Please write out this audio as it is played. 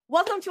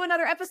Welcome to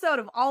another episode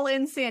of All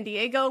in San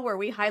Diego, where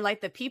we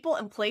highlight the people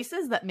and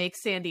places that make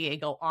San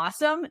Diego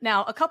awesome.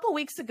 Now, a couple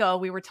weeks ago,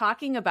 we were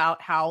talking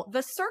about how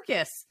the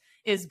circus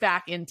is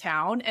back in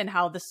town and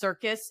how the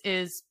circus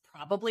is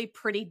probably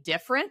pretty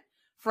different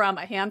from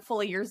a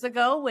handful of years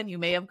ago when you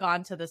may have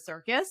gone to the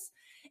circus.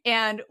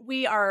 And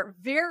we are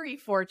very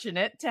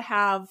fortunate to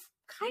have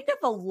kind of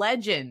a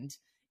legend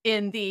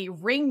in the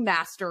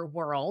ringmaster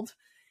world.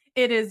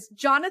 It is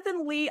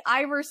Jonathan Lee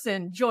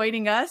Iverson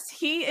joining us.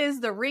 He is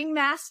the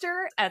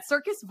ringmaster at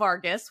Circus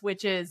Vargas,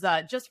 which is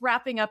just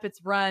wrapping up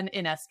its run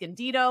in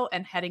Escondido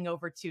and heading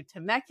over to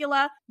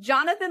Temecula.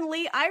 Jonathan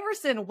Lee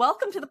Iverson,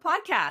 welcome to the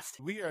podcast.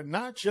 We are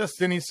not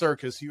just any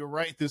circus. You're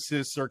right. This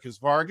is Circus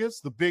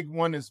Vargas. The big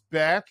one is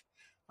back.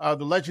 The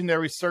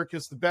legendary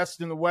circus, the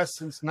best in the West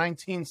since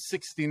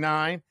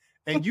 1969.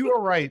 And you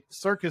are right.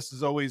 Circus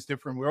is always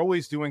different. We're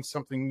always doing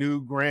something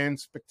new, grand,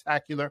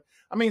 spectacular.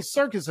 I mean,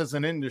 circus as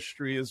an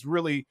industry is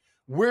really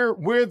we're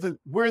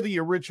the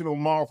original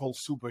Marvel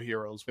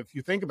superheroes. If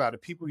you think about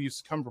it, people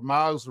used to come from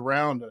miles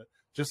around to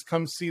just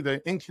come see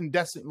the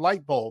incandescent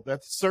light bulb at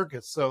the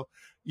circus. So,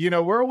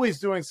 we're always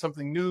doing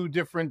something new,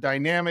 different,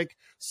 dynamic,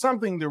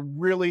 something that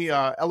really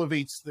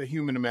elevates the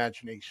human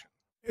imagination.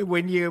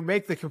 When you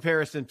make the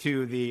comparison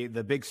to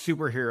the big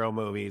superhero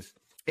movies,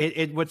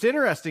 what's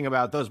interesting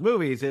about those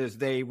movies is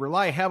they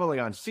rely heavily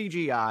on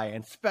CGI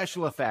and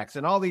special effects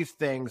and all these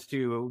things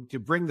to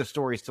bring the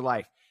stories to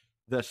life.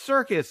 The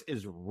circus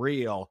is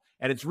real,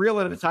 and it's real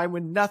at a time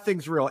when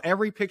nothing's real.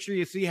 Every picture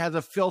you see has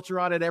a filter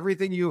on it.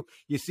 Everything you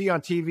see on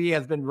TV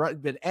has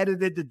been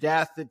edited to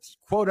death. It's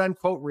quote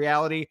unquote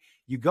reality.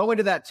 You go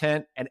into that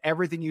tent, and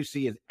everything you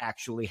see is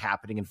actually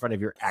happening in front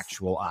of your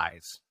actual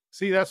eyes.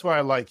 See, that's why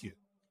I like you.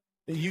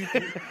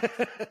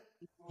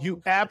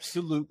 You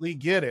absolutely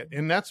get it.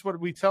 And that's what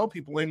we tell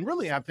people. And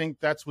really, I think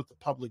that's what the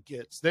public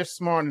gets. They're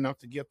smart enough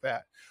to get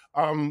that.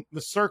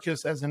 The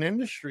circus as an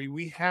industry,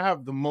 we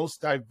have the most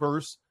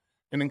diverse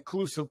and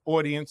inclusive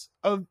audience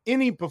of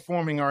any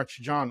performing arts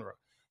genre.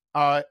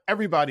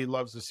 Everybody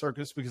loves the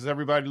circus because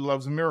everybody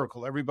loves a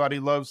miracle. Everybody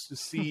loves to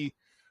see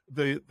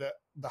the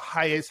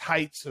highest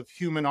heights of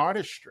human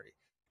artistry.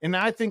 And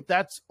I think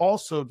that's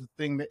also the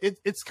thing that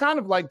it's kind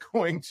of like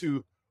going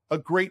to a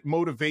great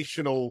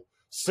motivational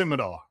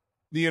seminar.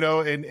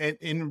 And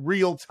in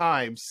real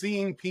time,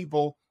 seeing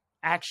people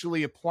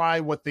actually apply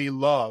what they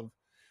love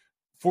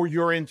for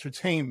your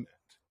entertainment.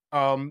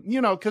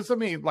 Because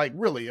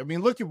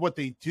look at what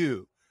they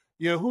do.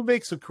 Who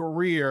makes a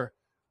career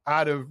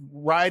out of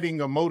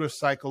riding a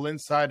motorcycle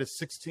inside a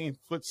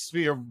 16-foot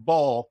sphere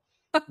ball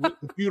with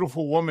a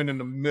beautiful woman in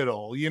the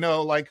middle?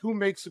 Who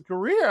makes a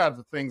career out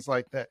of things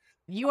like that?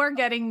 You are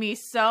getting me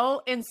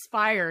so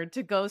inspired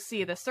to go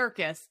see the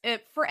circus.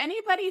 For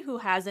anybody who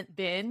hasn't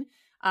been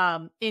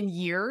in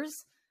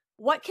years,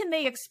 what can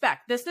they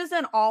expect? This is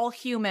an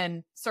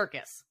all-human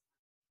circus.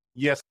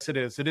 Yes, it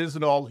is. It is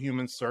an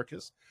all-human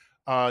circus.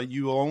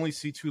 You will only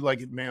see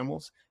two-legged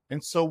mammals.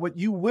 And so what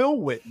you will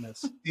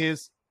witness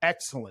is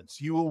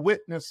excellence. You will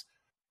witness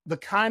the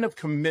kind of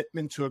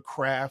commitment to a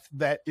craft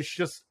that is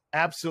just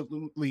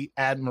absolutely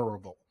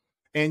admirable.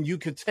 And you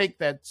could take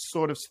that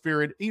sort of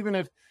spirit, even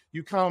if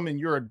you come and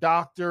you're a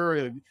doctor,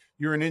 if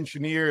you're an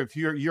engineer, if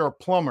you're a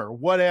plumber,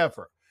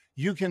 whatever.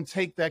 You can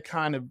take that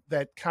kind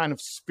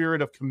of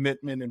spirit of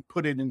commitment and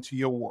put it into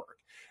your work.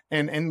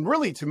 And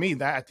really, to me,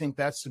 I think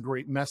that's the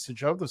great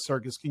message of the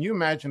circus. Can you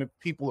imagine if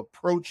people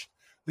approach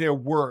their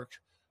work,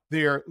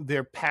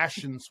 their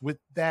passions with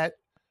that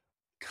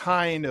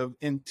kind of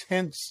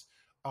intense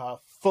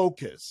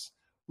focus,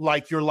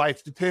 like your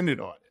life depended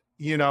on it?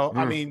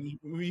 I mean,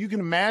 you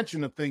can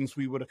imagine the things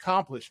we would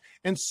accomplish.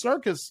 And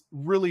circus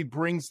really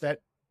brings that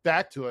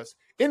back to us,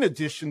 in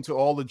addition to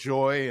all the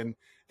joy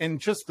and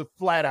just the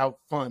flat out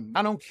fun.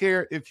 I don't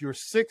care if you're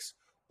 6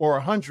 or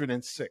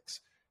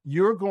 106,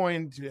 you're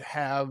going to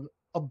have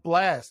a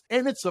blast,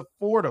 and it's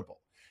affordable.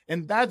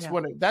 And that's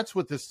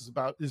what this is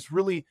about, is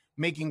really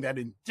making that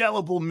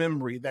indelible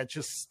memory that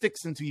just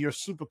sticks into your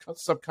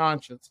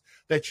subconscious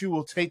that you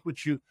will take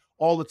with you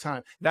all the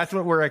time. That's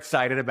what we're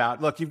excited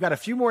about. Look, you've got a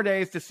few more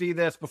days to see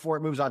this before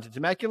it moves on to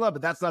Temecula,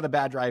 but that's not a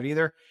bad drive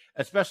either,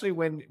 especially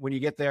when you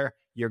get there,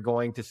 you're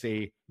going to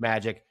see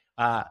magic.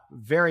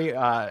 Very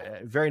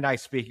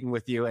nice speaking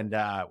with you, and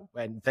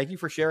thank you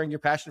for sharing your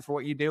passion for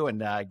what you do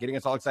and getting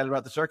us all excited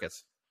about the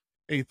circus.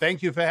 Hey,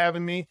 thank you for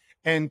having me,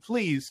 and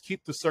please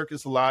keep the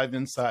circus alive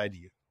inside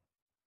you.